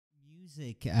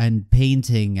Music and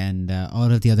painting and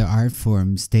all of the other art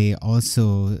forms, they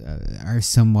also are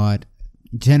somewhat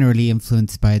generally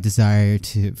influenced by a desire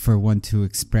for one to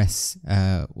express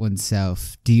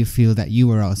oneself. Do you feel that you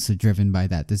are also driven by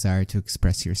that desire to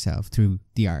express yourself through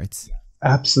the arts?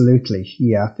 Absolutely,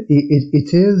 yeah.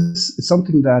 It is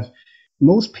something that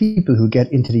most people who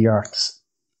get into the arts,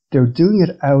 they're doing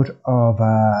it out of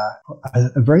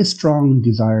a very strong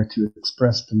desire to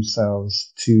express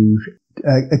themselves, to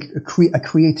a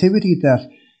creativity that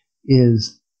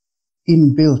is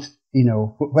inbuilt,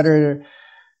 whether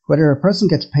a person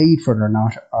gets paid for it or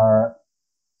not, or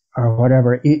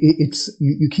whatever, it's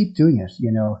you keep doing it.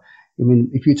 I mean,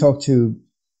 if you talk to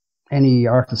any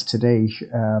artist today,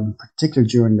 particularly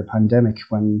during the pandemic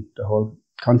when the whole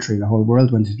country, the whole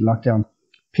world went into lockdown,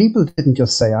 people didn't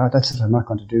just say, that's it, I'm not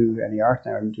going to do any art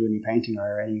now, I'm doing any painting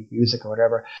or any music or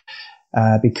whatever,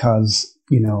 because,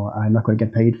 I'm not going to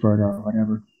get paid for it or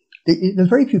whatever. There's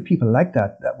very few people like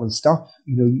that will stop.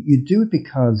 You do it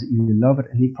because you love it,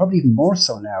 and probably even more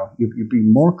so now. You'd be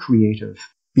more creative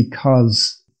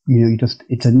because,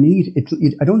 it's a need.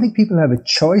 I don't think people have a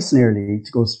choice nearly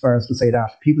to go as far as to say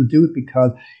that. People do it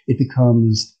because it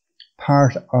becomes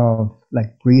part of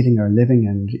like breathing or living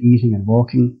and eating and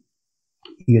walking.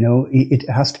 It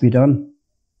has to be done.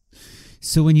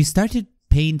 So when you started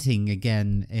painting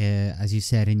again, as you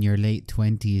said, in your late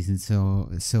 20s and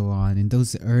so on, in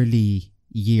those early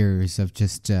years of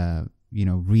just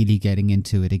really getting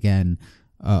into it again,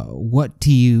 what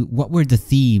were the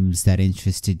themes that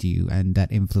interested you and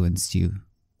that influenced you?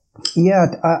 Yeah,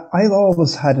 I've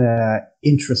always had an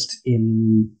interest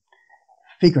in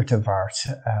figurative art,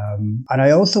 and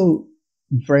I also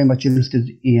very much interested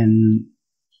in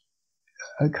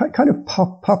kind of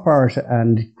pop art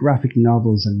and graphic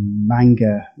novels and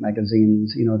manga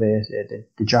magazines,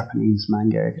 the Japanese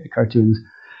manga cartoons.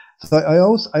 So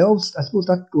I suppose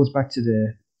that goes back to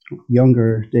the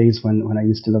younger days when I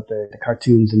used to love the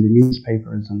cartoons and the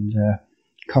newspapers and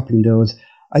copying those.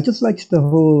 I just liked the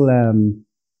whole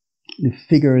the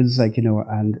figures,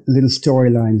 and little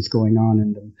storylines going on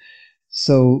in them.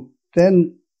 So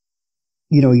then,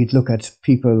 you'd look at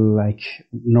people like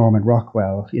Norman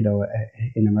Rockwell,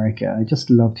 in America. I just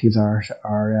loved his art.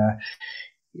 Or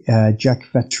Jack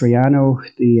Vetriano,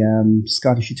 the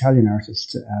Scottish-Italian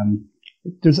artist.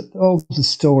 There's always a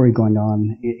story going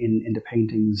on in the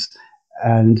paintings,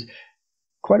 and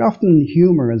quite often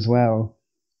humor as well.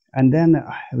 And then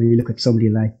when you look at somebody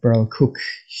like Beryl Cook,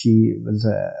 she was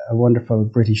a wonderful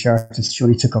British artist. She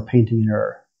only took up painting in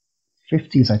her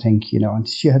 50s, I think, and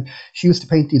she used to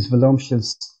paint these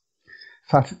voluptuous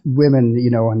fat women,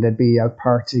 and they'd be out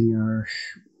partying or,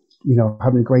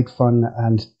 having great fun.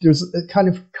 And there's a kind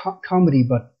of comedy,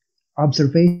 but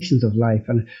observations of life.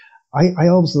 And I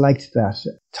always liked that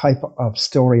type of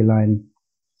storyline.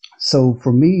 So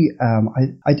for me,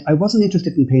 I wasn't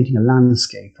interested in painting a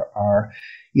landscape or,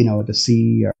 the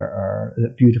sea or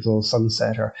a beautiful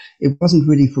sunset, or it wasn't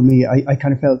really for me. I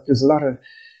kind of felt there's a lot of,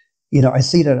 I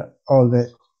see that all the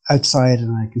outside,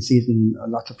 and I can see it in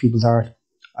lots of people's art.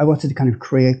 I wanted to kind of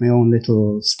create my own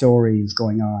little stories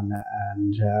going on,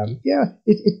 and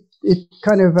it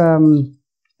kind of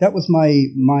that was my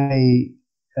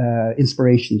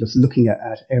inspiration, just looking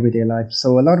at everyday life.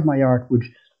 So a lot of my art would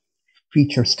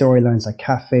feature storylines like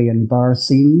cafe and bar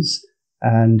scenes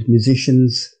and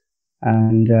musicians,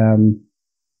 and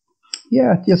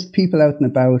just people out and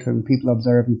about and people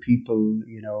observing people,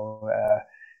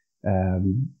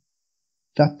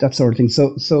 that sort of thing.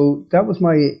 So that was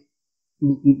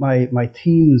my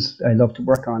themes I loved to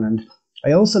work on, and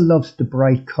I also loved the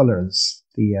bright colours,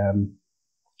 the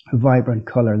vibrant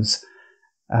colours,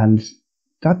 and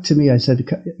that to me, I said,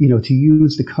 to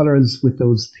use the colours with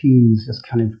those themes just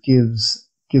kind of gives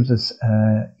us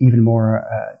even more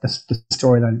the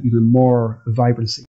storyline, even more vibrancy.